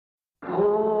Om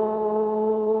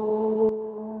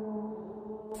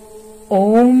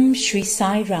Shri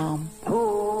Sai Ram.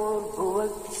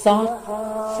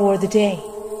 Thought for the day.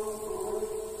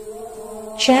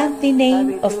 Chant the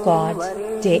name of God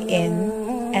day in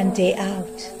and day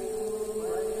out.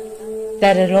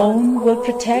 That alone will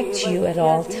protect you at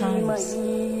all times.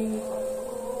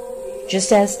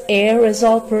 Just as air is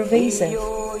all pervasive,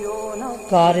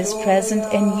 God is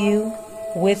present in you,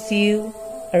 with you,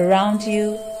 around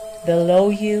you, below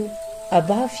you,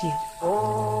 above you.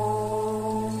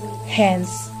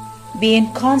 Hence, be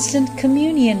in constant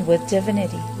communion with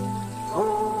divinity.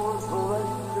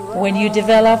 When you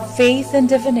develop faith in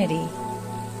divinity,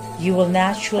 you will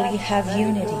naturally have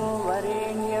unity.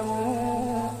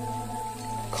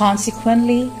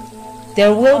 Consequently,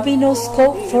 there will be no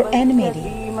scope for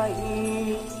enmity.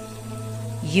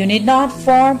 You need not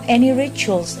form any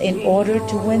rituals in order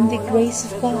to win the grace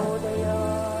of God.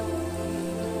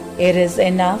 It is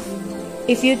enough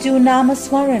if you do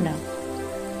Namasmarana,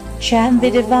 chant the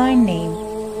divine name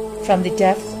from the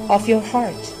depth of your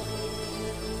heart.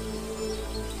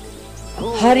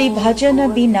 Hari bhajana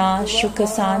bina shukha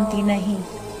santi nahi.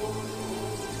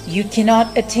 You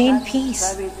cannot attain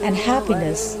peace and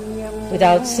happiness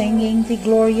without singing the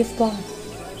glory of God.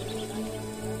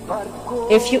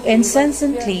 If you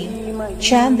incessantly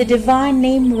chant the divine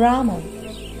name Rama,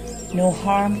 no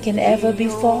harm can ever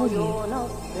befall you.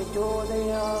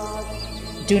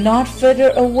 Do not fritter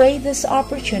away this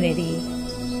opportunity,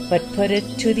 but put it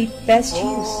to the best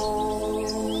use.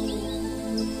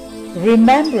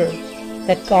 Remember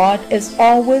that God is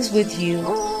always with you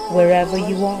wherever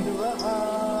you are.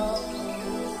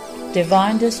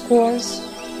 Divine Discourse,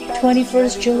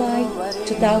 21st July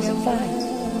 2005.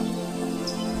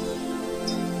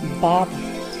 Baba.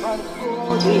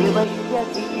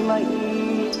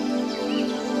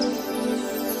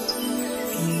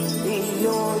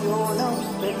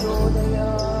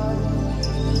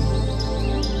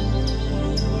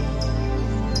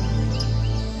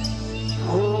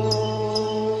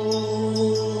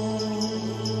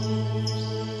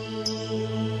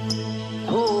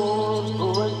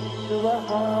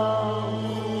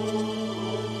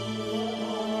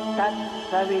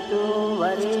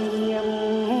 Saviturvarenyam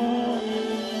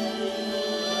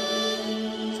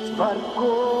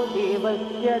Bhargo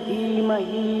devasya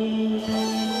dhimahi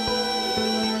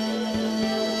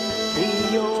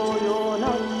Dhiyo yo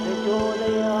na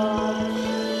prachodayat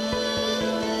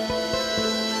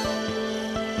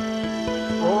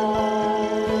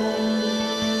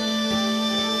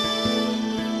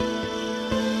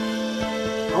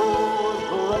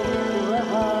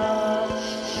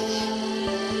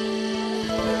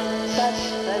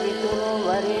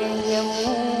Saviturvarenyam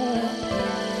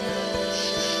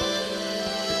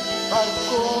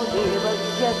Bhargo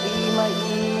devasya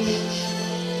dhimahi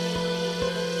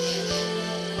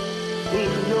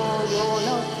Dhiyo yo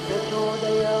na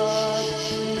prachodayat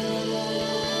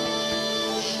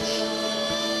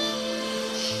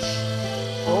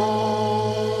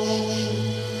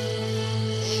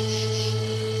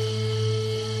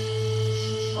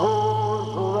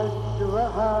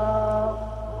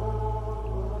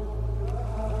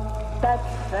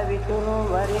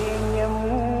Saviturvarenyam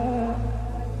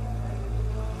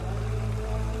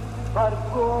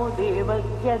Bhargo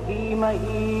devasya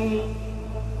dhimahi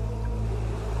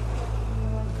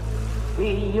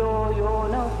Dhiyo yo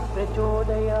na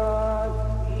prachodayat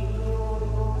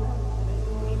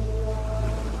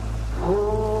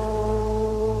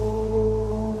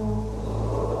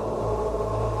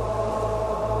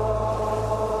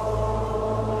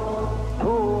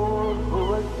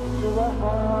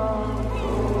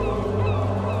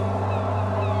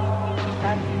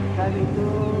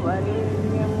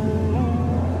Saviturvarenyam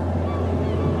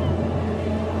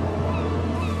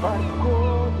Bhargo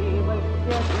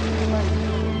devasya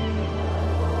dhimahi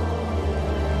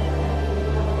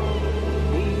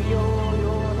Dhiyo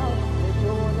yo na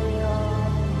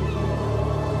prachodayat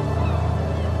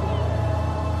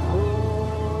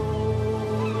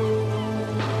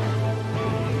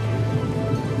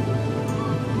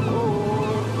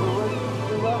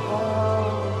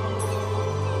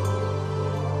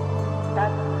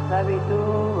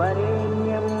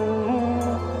Saviturvarenyam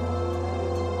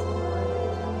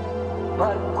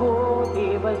Bhargo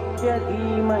devasya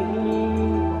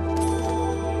dhimahi